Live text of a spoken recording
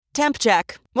Temp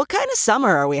check. What kind of summer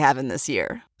are we having this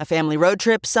year? A family road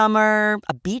trip summer?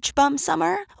 A beach bum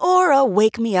summer? Or a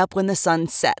wake me up when the sun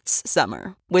sets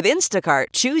summer? With Instacart,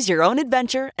 choose your own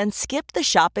adventure and skip the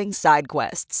shopping side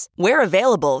quests. Where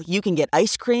available, you can get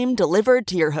ice cream delivered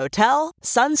to your hotel,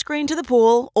 sunscreen to the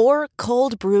pool, or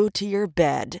cold brew to your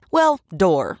bed. Well,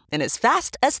 door, in as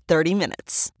fast as 30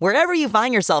 minutes. Wherever you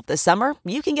find yourself this summer,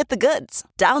 you can get the goods.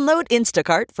 Download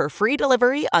Instacart for free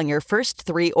delivery on your first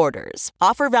 3 orders.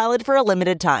 Offer valid for a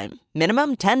limited time.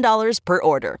 Minimum $10 per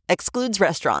order. Excludes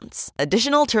restaurants.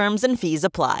 Additional terms and fees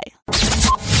apply.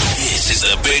 This is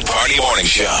the Big Party Morning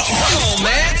Show. Come on,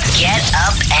 man. Get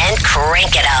up and crank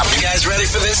it up. You guys ready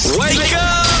for this? Wake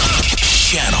up!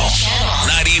 Channel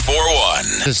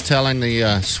 94.1. Just telling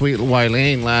the sweet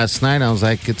Wileen last night, I was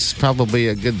like, it's probably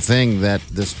a good thing that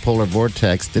this polar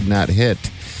vortex did not hit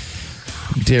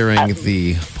during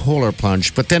the polar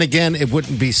plunge. But then again, it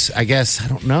wouldn't be, I guess, I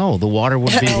don't know. The water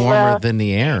would be warmer than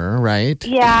the air, right?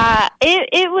 Yeah,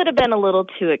 it would have been a little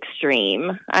too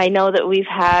extreme. I know that we've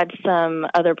had some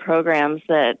other programs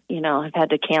that, have had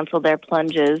to cancel their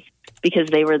plunges because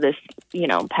they were this,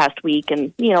 past week.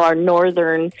 And, our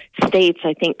northern states,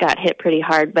 I think, got hit pretty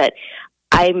hard. But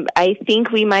I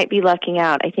think we might be lucking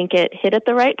out. I think it hit at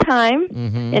the right time,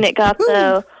 and it got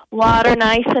the water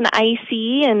nice and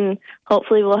icy, and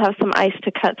hopefully we'll have some ice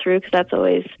to cut through, because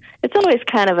it's always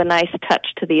kind of a nice touch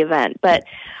to the event. But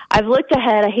I've looked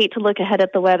ahead. I hate to look ahead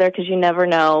at the weather because you never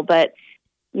know, but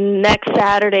next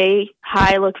Saturday,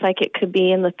 high looks like it could be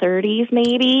in the 30s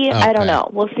maybe. Okay. I don't know.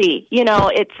 We'll see. We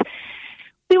want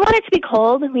it to be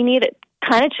cold. We need it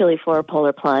kind of chilly for a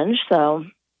polar plunge, so...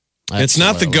 It's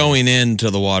not the going into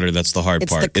the water that's the hard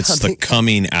part. It's the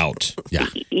coming out. Yeah.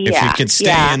 If you could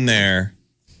stay in there,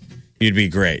 you'd be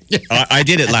great. I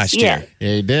did it last year.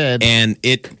 Yeah, you did. And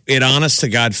it honest to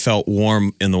God felt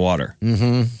warm in the water.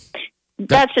 Mm-hmm.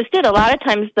 That's just it. A lot of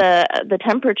times the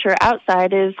temperature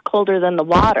outside is colder than the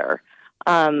water.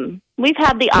 We've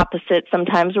had the opposite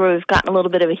sometimes where we've gotten a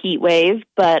little bit of a heat wave,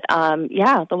 but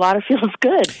the water feels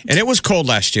good. And it was cold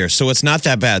last year, so it's not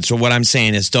that bad. So what I'm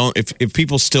saying is if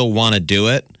people still want to do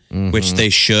it, which they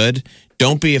should,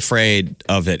 don't be afraid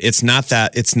of it. It's not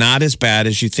as bad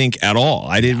as you think at all.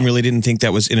 I didn't think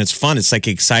that was, and it's fun. It's like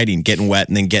exciting, getting wet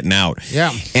and then getting out.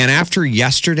 Yeah. And after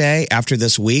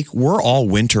this week, we're all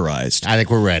winterized. I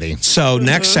think we're ready. So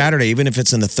next Saturday, even if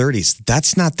it's in the 30s,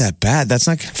 that's not that bad. That's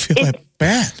not going to feel that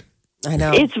bad. I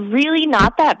know. It's really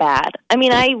not that bad. I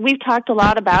mean, we've talked a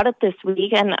lot about it this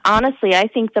week, and honestly, I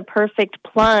think the perfect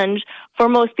plunge for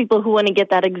most people who want to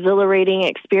get that exhilarating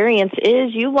experience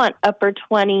is you want upper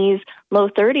 20s, low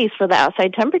 30s for the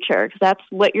outside temperature, because that's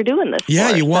what you're doing this for.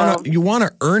 Yeah, you want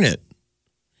to earn it.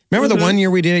 Remember the one year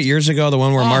we did it years ago, the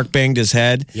one where Mark banged his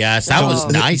head? Yes, that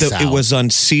was nice. It was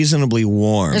unseasonably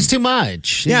warm. It's too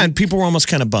much. Yeah, and people were almost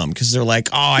kind of bummed because they're like,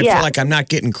 I feel like I'm not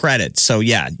getting credit. So,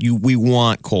 we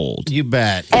want cold. You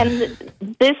bet. And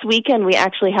this weekend, we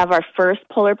actually have our first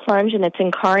polar plunge, and it's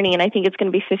in Kearney, and I think it's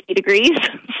going to be 50 degrees.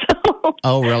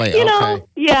 Oh, really?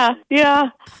 Yeah.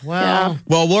 Well,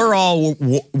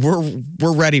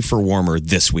 we're ready for warmer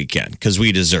this weekend because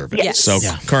we deserve it. Yes. So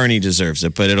Kearney deserves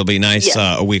it, but it'll be nice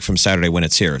a week from Saturday when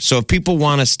it's here. So if people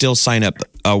want to still sign up,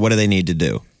 what do they need to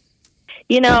do?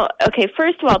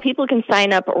 First of all, people can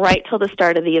sign up right till the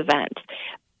start of the event.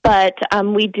 But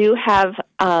we do have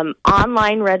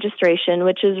online registration,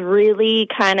 which is really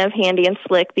kind of handy and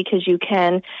slick because you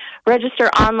can register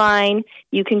online.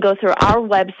 You can go through our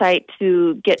website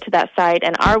to get to that site,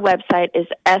 and our website is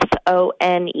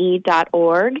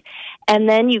sone.org. And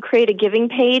then you create a giving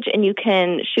page, and you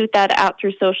can shoot that out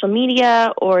through social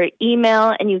media or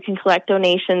email, and you can collect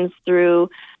donations through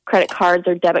credit cards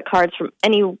or debit cards from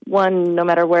anyone, no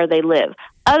matter where they live.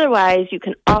 Otherwise, you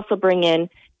can also bring in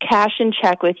cash and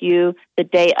check with you the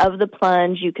day of the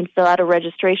plunge. You can fill out a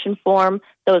registration form.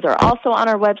 Those are also on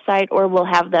our website, or we'll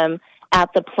have them at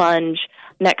the plunge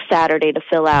next Saturday to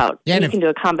fill out. Yeah, you can do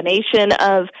a combination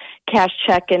of cash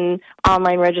check and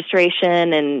online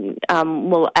registration, and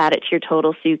we'll add it to your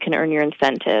total so you can earn your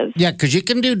incentive. Yeah, because you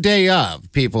can do day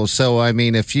of, people. So I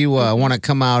mean, if you want to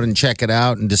come out and check it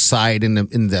out and decide in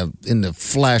the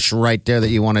flesh right there that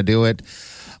you want to do it.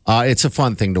 It's a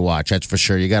fun thing to watch, that's for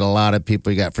sure. You got a lot of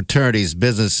people. You got fraternities,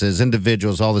 businesses,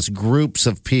 individuals, all this groups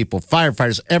of people,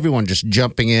 firefighters, everyone just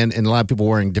jumping in, and a lot of people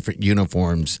wearing different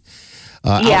uniforms.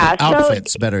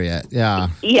 Outfits, better yet. Yeah,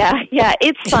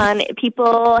 it's fun.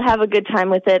 People have a good time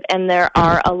with it, and there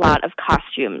are a lot of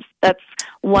costumes. That's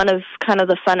one of kind of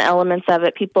the fun elements of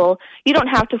it. You don't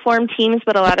have to form teams,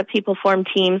 but a lot of people form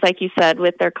teams, like you said,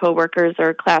 with their coworkers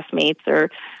or classmates or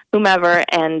whomever,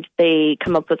 and they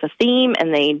come up with a theme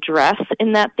and they dress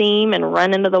in that theme and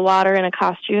run into the water in a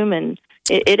costume, and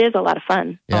it is a lot of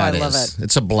fun. Yeah, I it love is.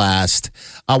 It's a blast.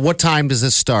 What time does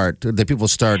this start? Do people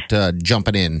start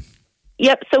jumping in?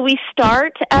 Yep, so we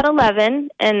start at 11,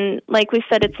 and like we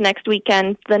said, it's next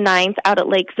weekend, the 9th, out at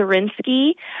Lake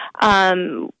Zorinsky.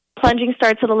 Plunging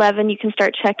starts at 11. You can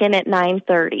start check-in at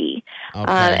 9:30.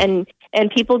 Okay. And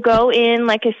people go in,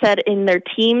 like I said, in their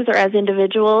teams or as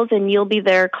individuals, and you'll be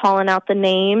there calling out the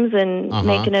names and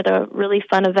making it a really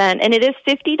fun event. And it is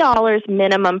 $50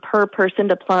 minimum per person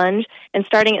to plunge, and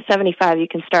starting at $75, you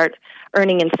can start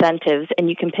earning incentives, and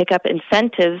you can pick up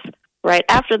incentives right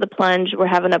after the plunge. We're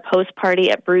having a post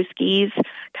party at Brewski's,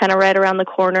 kind of right around the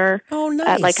corner. Oh, nice.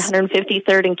 At like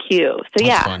 153rd and Q. So That's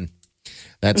yeah. fun.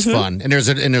 That's fun. And there's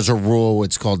a rule.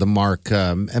 It's called the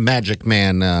Magic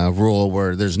Man rule,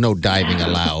 where there's no diving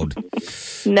allowed.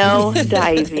 No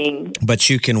diving. But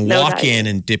you can No walk diving. in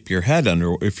and dip your head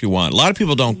under if you want. A lot of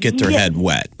people don't get their head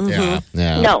wet. Yeah.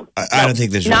 No. I don't think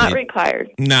there's not really,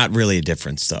 required. not really a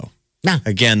difference, though. No.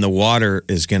 Again, the water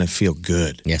is going to feel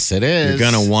good. Yes, it is.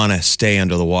 You're going to want to stay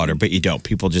under the water, but you don't.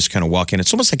 People just kind of walk in.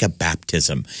 It's almost like a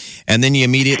baptism. And then you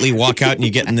immediately walk out and you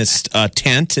get in this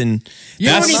tent. And You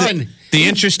that's don't even- the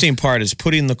interesting part is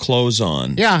putting the clothes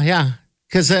on. Yeah.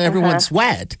 Because everyone's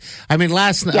wet. I mean,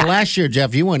 last year,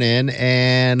 Jeff, you went in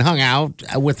and hung out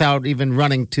without even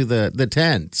running to the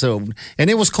tent. So, and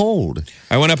it was cold.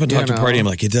 I went up and talked You to Party. know. I'm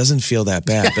like, it doesn't feel that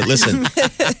bad. But listen,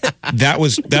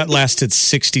 that lasted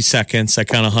 60 seconds. I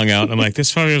kind of hung out. I'm like,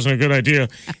 this probably isn't a good idea.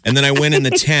 And then I went in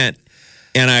the tent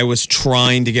and I was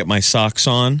trying to get my socks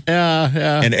on.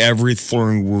 Yeah. And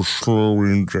everything was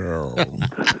slowing down.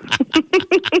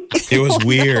 It was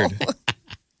weird.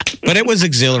 But it was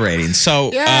exhilarating.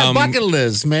 So, Yeah, bucket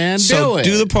list, man. so do it.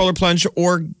 do the polar plunge,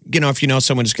 or if you know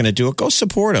someone who's going to do it, go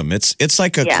support them. It's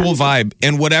like a Yeah. cool vibe.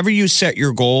 And whatever you set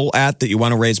your goal at that you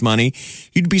want to raise money,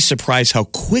 you'd be surprised how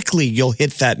quickly you'll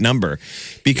hit that number,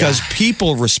 because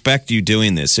people respect you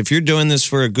doing this. If you're doing this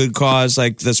for a good cause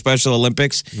like the Special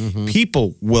Olympics,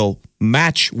 people will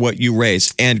match what you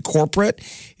raise. And corporate,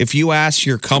 if you ask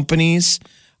your companies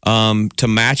to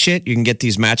match it, you can get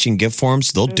these matching gift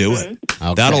forms. They'll do it.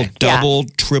 Okay. That'll double,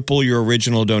 triple your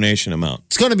original donation amount.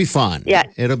 It's going to be fun. Yeah.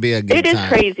 It'll be a good It is time.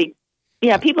 crazy.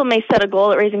 Yeah, people may set a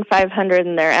goal at raising 500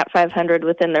 and they're at 500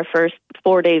 within their first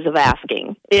 4 days of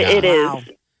asking. It Wow. is.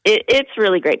 It's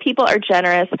really great. People are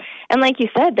generous. And like you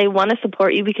said, they want to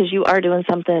support you because you are doing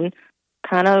something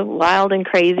kind of wild and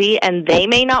crazy, and they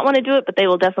may not want to do it, but they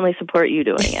will definitely support you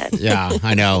doing it. Yeah,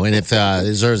 I know. And if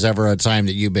there's ever a time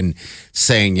that you've been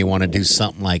saying you want to do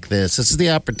something like this is the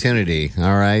opportunity.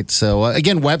 All right. So,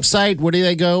 again, website, where do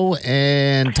they go?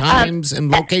 And times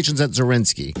and locations at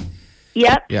Zorinsky.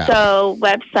 Yep. Yeah. So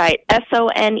website,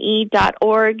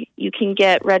 SONE.org. You can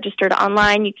get registered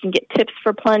online. You can get tips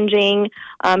for plunging.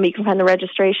 You can find the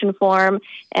registration form.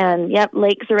 And,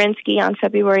 Lake Zorinsky on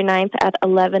February 9th at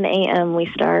 11 a.m. we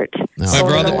start. My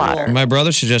going in the water.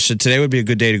 brother suggested today would be a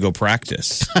good day to go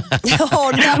practice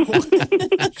Oh, no.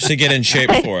 to get in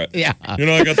shape for it. Yeah. I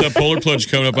got that polar plunge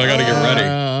coming up. I got to get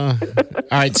ready.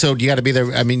 All right. So, you got to be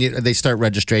there. I mean, they start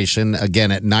registration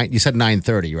again at 9. You said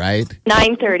 9:30, right?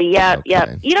 9:30, yeah.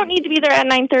 Okay. You don't need to be there at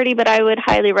 9:30, but I would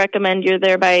highly recommend you're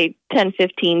there by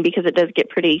 10:15 because it does get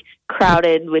pretty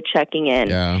crowded with checking in.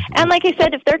 Yeah. And like I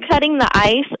said, if they're cutting the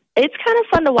ice, it's kind of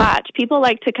fun to watch. People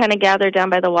like to kind of gather down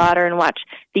by the water and watch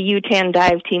the UTAN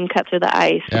dive team cut through the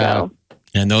ice. Yeah. So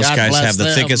And those God guys bless have the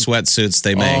them. thickest wetsuits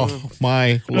they make. Oh,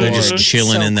 my They're Lord. just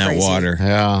chilling So in that crazy. water.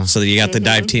 Yeah. So you got the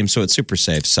dive team, so it's super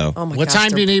safe. So Oh, my What gosh,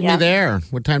 time do you need me Yeah. there?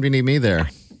 What time do you need me there?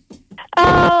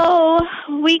 Oh,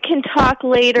 we can talk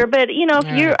later, but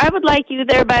if I would like you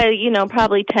there by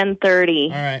probably 10:30, All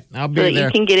right. I'll so be that there.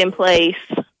 you can get in place.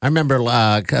 I remember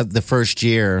the first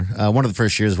year, one of the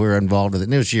first years we were involved with it.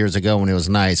 And it was years ago when it was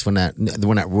nice, when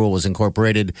that rule was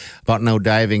incorporated about no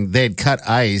diving. They'd cut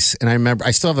ice, and I remember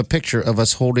I still have a picture of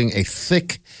us holding a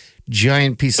thick,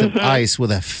 giant piece of ice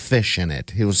with a fish in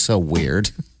it. It was so weird.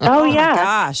 Oh, my yeah.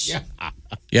 gosh.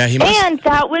 yeah, he must. And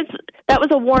that was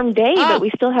a warm day, but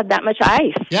we still had that much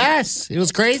ice. Yes, it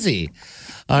was crazy.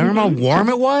 I remember how warm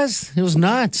it was. It was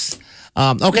nuts.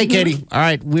 Okay, Katie. All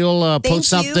right, we'll post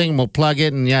Thank you. something. We'll plug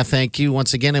it, and thank you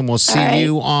once again. And we'll see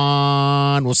All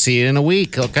right. We'll see you in a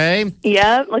week. Okay.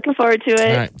 Yep, looking forward to it.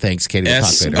 All right. Thanks, Katie. We'll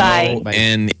talk later. Bye.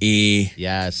 SONE.org.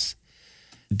 Yes.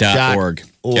 .org.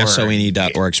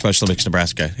 SONE.org. Special Olympics,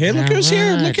 Nebraska. Hey, look who's All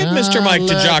here. right. Look at Mr. Oh, Mike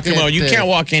look DiGiacomo. at You this. can't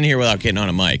walk in here without getting on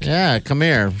a mic. Yeah, come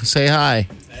here. Say hi.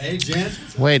 Hey, Jen.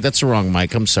 Wait, that's the wrong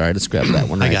mic. I'm sorry. Let's grab that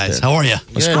one Hi, right guys. there. How are you?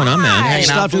 What's going on, man? I Hanging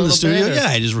out stopped for a into the little studio. bit, or- Yeah,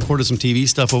 I just recorded some TV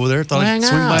stuff over there. Thought I'd Hang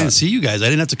swing by out. and see you guys. I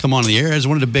didn't have to come on the air. I just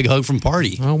wanted a big hug from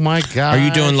Party. Oh, my God. Are you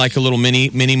doing like a little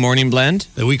mini morning blend?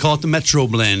 We call it the Metro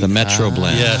Blend. The Metro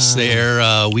blend. Yes, they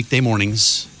air weekday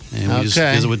mornings. And we just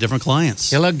Okay. visit with different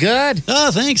clients. You look good. Oh,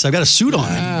 thanks. I've got a suit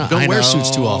on. Don't I wear know. suits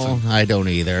too often. I don't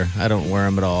either. I don't wear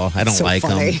them at all. I don't like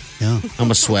them. Yeah. I'm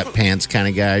a sweatpants kind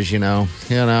of guy, you know.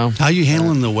 How you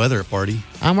handling the weather at Party?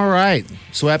 I'm all right.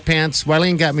 Sweatpants.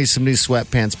 Wileen got me some new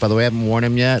sweatpants, by the way. I haven't worn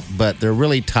them yet, but they're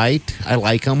really tight. I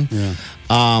like them.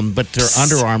 Yeah. But they're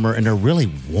Under Armour, and they're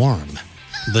really warm.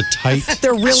 The tight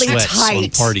They're really sweats tight. on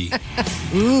Party.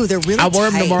 Ooh, they're really I'll wear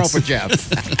them tight. tomorrow for Jeff.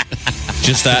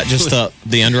 Just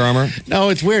the Under Armour? No,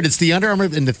 it's weird. It's the Under Armour,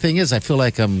 and the thing is, I feel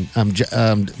like I'm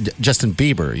Justin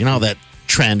Bieber. You know how that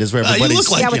trend is where You everybody's...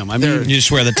 look like him. I mean, You just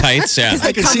wear the tights? Yeah.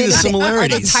 I can Come see in the at Are they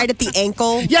similarities. tight at the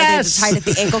ankle? Yes. Are they tight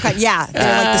at the ankle cut? Yeah.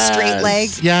 They're like the straight leg.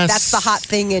 Yes. That's the hot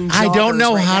thing in I don't joggers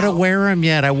know right how to now. wear them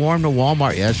yet. I wore them to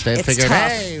Walmart yesterday. I It's figured,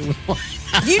 tough. hey...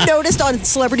 You noticed on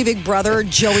Celebrity Big Brother,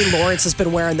 Joey Lawrence has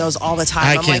been wearing those all the time. I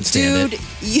I'm can't like, stand dude,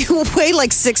 you weigh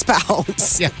like 6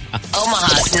 pounds. Yeah.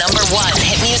 Omaha's #1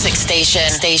 hit music station.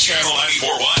 Channel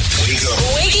 94.1. Wake up.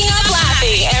 Waking up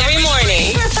laughing every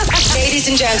morning. Ladies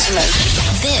and gentlemen,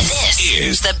 this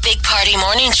is the Big Party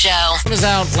Morning Show. It was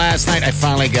out last night. I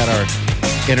finally got our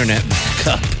internet back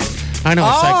up. I know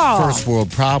it's like first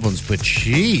world problems, but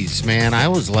geez, man, I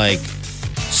was like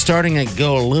starting to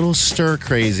go a little stir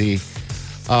crazy.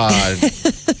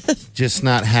 Just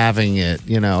not having it,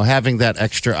 having that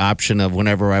extra option of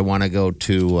whenever I want to go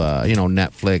to,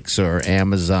 Netflix or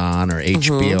Amazon or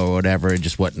HBO or whatever, it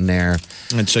just wasn't there.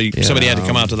 And so somebody had to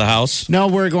come out to the house? No,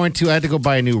 I had to go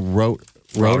buy a new router.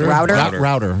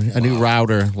 A new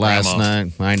router last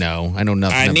night. I know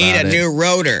nothing about it.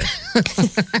 rotor.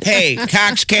 Hey,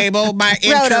 Cox Cable, my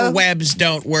interwebs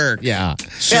don't work. Yeah.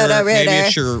 Sir, maybe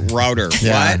it's your router.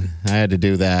 Yeah, What? I had to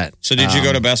do that. So did you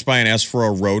go to Best Buy and ask for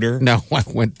a rotor? No, I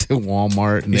went to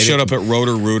Walmart. And You they showed didn't- up at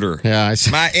Rotor Rooter. Yeah, I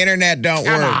said, My internet don't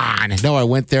come work. on. No, I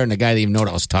went there and the guy didn't even know what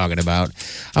I was talking about.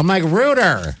 I'm like,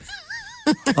 router.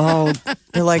 Oh,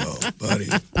 you're like, Buddy.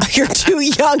 you're too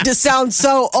young to sound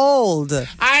so old.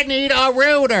 I need a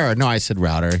router. No, I said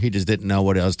router. He just didn't know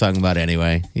what I was talking about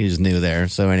anyway. He just knew there.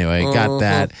 So anyway, got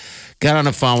that. Got on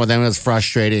the phone with him. It was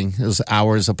frustrating. It was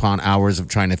hours upon hours of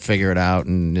trying to figure it out.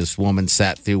 And this woman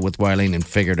sat through with Wileen and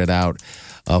figured it out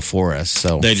for us.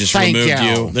 So They just thank removed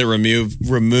you. They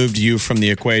removed you from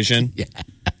the equation. Yeah.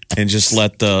 And just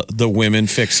let the women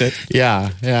fix it.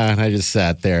 Yeah. And I just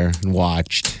sat there and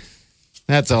watched.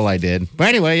 That's all I did. But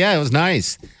anyway, yeah, it was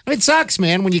nice. I mean, it sucks,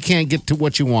 man, when you can't get to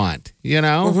what you want, You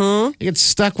get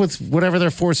stuck with whatever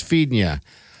they're force feeding you.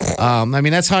 I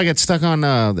mean, that's how I get stuck on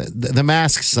the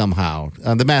Mask somehow,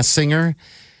 The Masked Singer.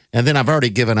 And then I've already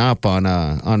given up on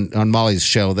Molly's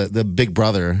show, the Big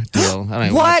Brother deal. I don't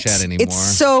even watch that anymore. It's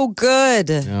so good.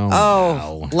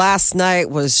 wow. Last night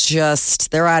was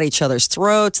just they're at each other's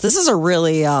throats. This is a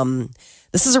really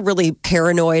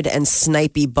paranoid and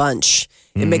snipey bunch.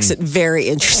 It makes it very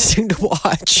interesting to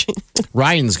watch.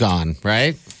 Ryan's gone,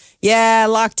 right? Yeah,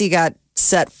 Lochte got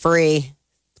set free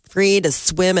to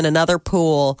swim in another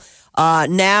pool.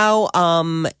 Now,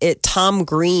 Tom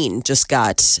Green just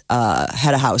got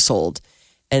head of household,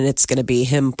 and it's going to be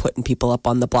him putting people up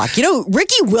on the block.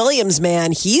 Ricky Williams,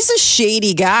 man, he's a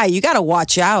shady guy. You got to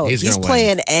watch out. He's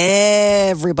playing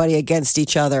everybody against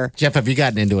each other. Jeff, have you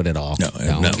gotten into it at all? No, I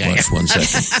have not watched 1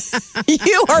 second.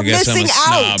 You are I guess missing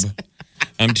I'm a out. snob.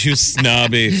 I'm too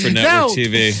snobby for network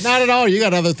TV. Not at all. You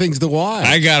got other things to watch.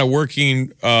 I got a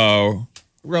working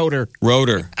Rotor.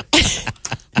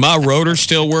 My rotor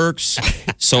still works,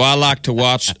 so I like to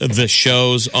watch the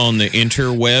shows on the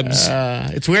interwebs.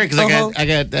 It's weird because I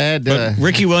had But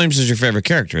Ricky Williams is your favorite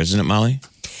character, isn't it, Molly?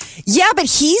 Yeah, but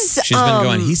he's She's been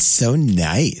going, he's so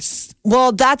nice.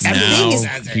 well, that's the thing Now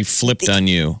is he flipped on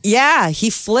you. yeah, he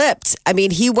flipped. I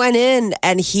mean, he went in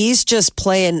and he's just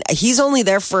playing. He's only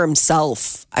there for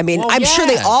himself. I mean, I'm sure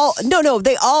they all. No,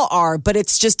 they all are. But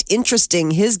it's just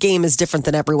interesting. His game is different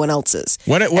than everyone else's.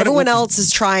 Everyone else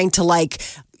is trying to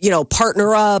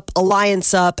partner up,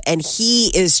 alliance up, and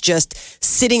he is just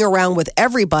sitting around with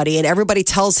everybody, and everybody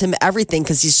tells him everything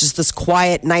because he's just this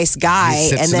quiet, nice guy. He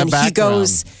sits And in then the he background.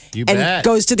 goes You and bet.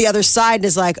 goes to the other side and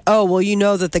is like, "Oh,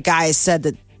 well, that the guy said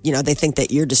that." They think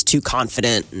that you're just too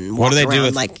confident and What do they walk do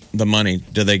around with the money?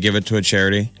 Do they give it to a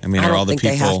charity? I mean, I are don't all the think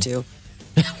people? they have to.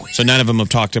 So none of them have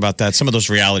talked about that. Some of those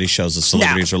reality shows, the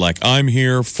celebrities are like, I'm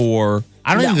here for.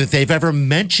 I don't even think they've ever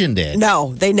mentioned it.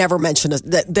 No, they never mentioned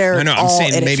it. They're I know. I'm all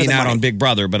saying in it maybe for the not money. on Big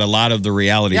Brother, but a lot of the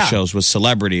reality Yeah. shows with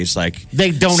celebrities, like They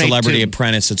donate Celebrity to-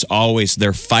 Apprentice. It's always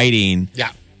they're fighting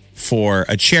for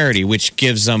a charity, which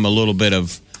gives them a little bit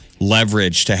of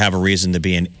leverage to have a reason to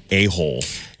be an a-hole.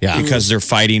 Yeah. Because they're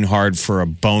fighting hard for a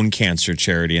bone cancer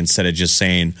charity instead of just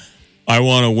saying, I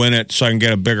want to win it so I can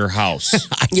get a bigger house.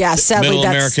 Yeah, sadly, Middle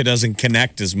that's America doesn't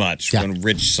connect as much Yeah. when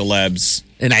rich celebs.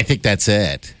 And I think that's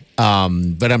it.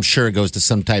 But I'm sure it goes to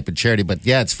some type of charity. But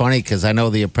yeah, it's funny because I know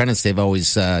The Apprentice, they've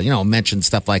always, mentioned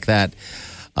stuff like that.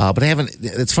 But they haven't,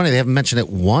 it's funny, they haven't mentioned it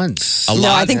once.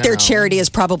 No, I think their charity is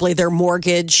probably their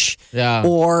mortgage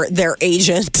or their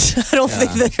agent. I don't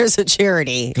think that there's a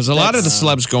charity. Because a lot of the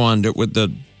celebs go on with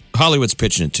the Hollywood's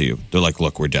pitching it to you. They're like,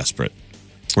 look, we're desperate.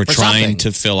 We're For trying something.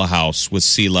 to fill a house with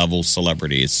C-level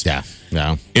celebrities. Yeah.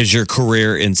 Is your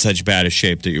career in such bad a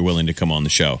shape that you're willing to come on the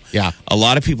show? Yeah. A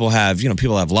lot of people have,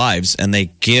 people have lives and they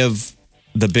give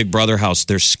the Big Brother house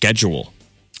their schedule.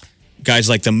 Guys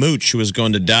like the Mooch who was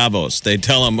going to Davos, they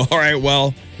tell him, all right,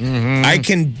 well, I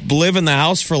can live in the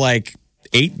house for like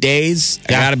 8 days.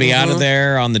 I got to be out of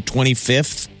there on the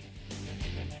 25th.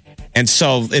 And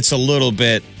so it's a little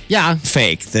bit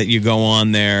fake that you go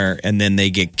on there and then they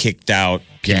get kicked out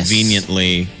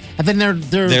conveniently. And then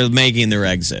They're making their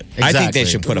exit. I think they Exactly.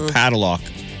 should put a padlock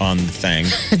on the thing.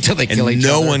 Until they kill and each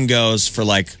no other. one goes for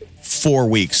like 4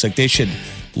 weeks. Like they should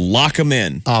lock them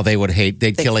in. Oh,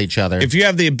 they'd kill each other. If you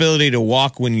have the ability to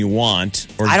walk when you want,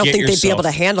 or I don't get think they'd be yourself- able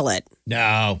to handle it.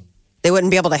 No. They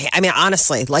wouldn't be able to. I mean,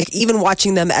 honestly, like even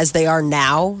watching them as they are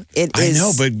now, it I is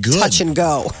know, but good. touch and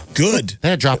go. Good.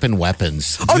 They're dropping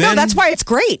weapons. Oh, no, that's why it's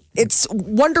great. It's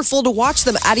wonderful to watch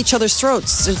them at each other's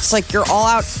throats. It's like you're all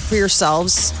out for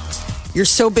yourselves. You're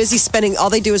so busy spending, all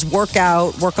they do is work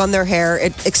out, work on their hair.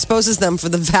 It exposes them for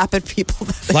the vapid people.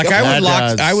 That they Like are.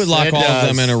 I would lock It all of does.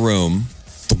 them in a room,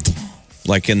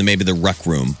 like in maybe the rec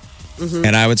room,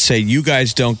 and I would say, you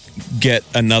guys don't get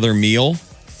another meal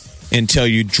until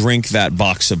you drink that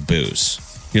box of booze.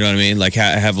 You know what I mean? Like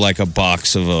have like a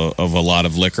box of a lot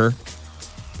of liquor.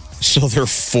 So they're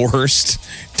forced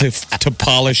to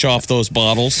polish off those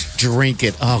bottles. Drink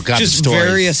it. Oh, God, Just the stories.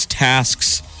 various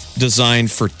tasks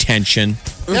designed for tension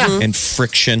and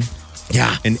friction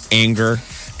and anger.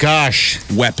 Gosh.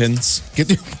 Weapons.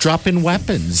 Dropping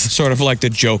weapons. Sort of like the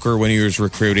Joker when he was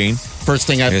recruiting. First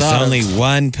thing I There's thought. only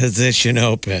one position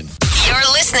open.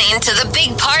 You're listening to the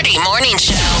Big Party Morning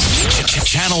Show.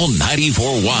 Channel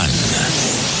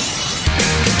 94.1.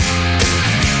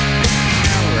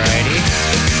 Alrighty.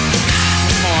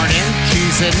 Good morning.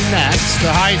 Cheese and nuts.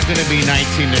 The high's going to be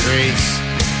 19 degrees.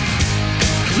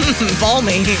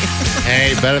 Balmy.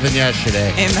 Hey, better than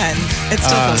yesterday. Amen. It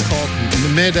still feels cold.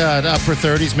 Mid to upper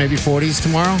 30s, maybe 40s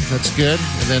tomorrow. That's good.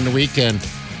 And then the weekend,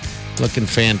 looking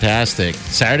fantastic.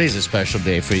 Saturday's a special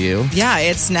day for you. Yeah,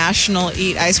 it's National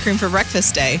Eat Ice Cream for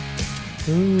Breakfast Day.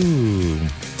 Ooh.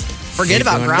 Forget Keep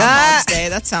about going. Groundhog's Day.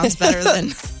 That sounds better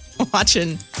than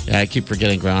watching. Yeah, I keep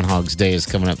forgetting Groundhog's Day is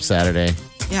coming up Saturday.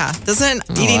 Yeah, doesn't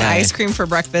eating why? ice cream for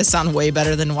breakfast sound way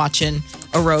better than watching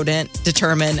a rodent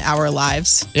determine our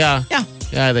lives? Yeah. Yeah.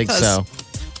 Yeah, I think Does. so.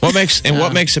 What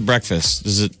makes a breakfast?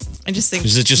 Is it I just think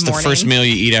just the morning. first meal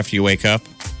you eat after you wake up?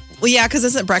 Well, yeah, because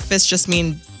isn't breakfast just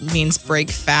means break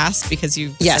fast because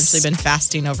you've essentially been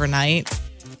fasting overnight?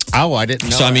 Oh, I didn't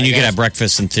know. So I mean, you could guess. have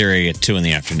breakfast in theory at 2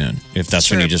 p.m. if that's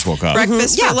when Sure. you just woke up.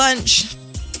 Breakfast Yeah. for lunch.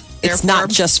 It's Therefore, not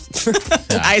just for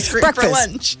ice cream for breakfast.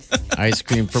 lunch. ice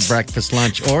cream for breakfast,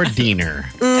 lunch, or dinner.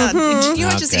 Yeah, you know,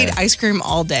 just Okay. eat ice cream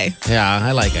all day. Yeah,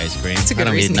 I like ice cream. It's a good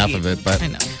I don't eat reason to enough eat. of it, but I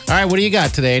know. All right, what do you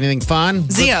got today? Anything fun?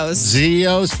 Zio's.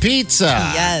 Zio's Pizza.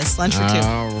 Yes, lunch for 2.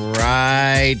 All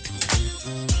right.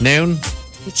 Noon.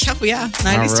 Oh, yeah,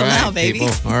 90s All till now, right, baby.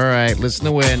 people. All right, listen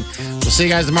to Win. We'll see you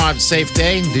guys tomorrow. Have a safe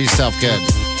day and do yourself good.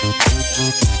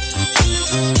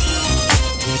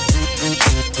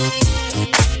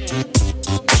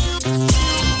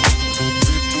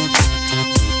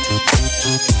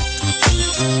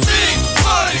 Big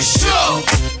Party Show.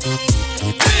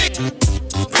 Big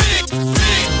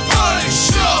Party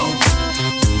Show.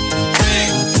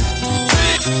 Big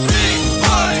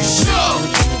Party Show.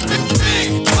 Big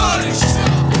Party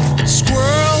Show.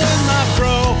 Squirrel in my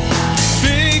fro.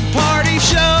 Big party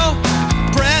show.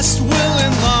 Breast will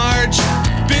enlarge.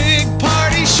 Big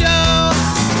party show.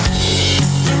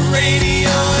 The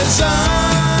radio is on.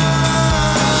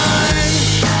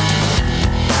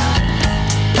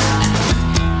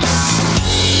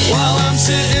 While I'm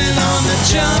sitting on the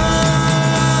john.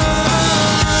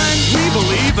 We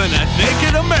believe in a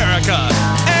naked America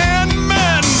and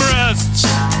man breasts.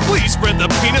 Please spread the the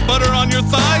peanut butter on your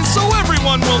thighs so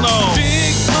everyone will know.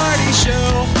 Big Party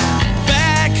Show.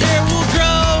 Back hair will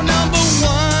grow. Number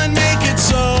one, make it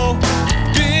so.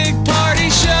 Big Party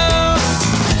Show.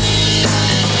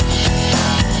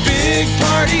 Big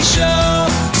Party Show.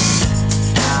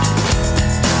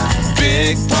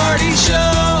 Big Party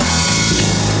Show.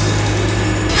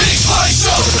 Big Party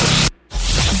Show.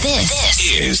 This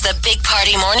is the Big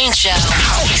Party Morning Show.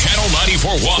 Channel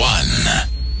 94.1.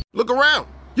 Look around.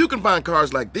 You can find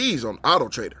cars like these on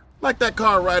AutoTrader. Like that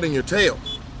car right in your tail.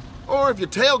 Or if you're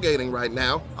tailgating right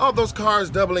now, all those cars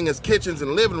doubling as kitchens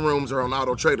and living rooms are on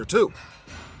AutoTrader too.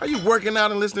 Are you working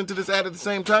out and listening to this ad at the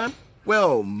same time?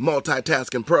 Well,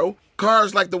 multitasking pro,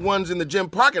 cars like the ones in the gym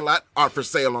parking lot are for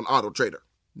sale on AutoTrader.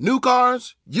 New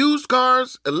cars, used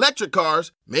cars, electric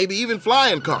cars, maybe even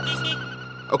flying cars.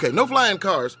 Okay, no flying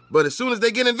cars, but as soon as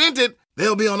they get invented,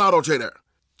 they'll be on AutoTrader.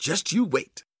 Just you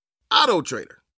wait. AutoTrader.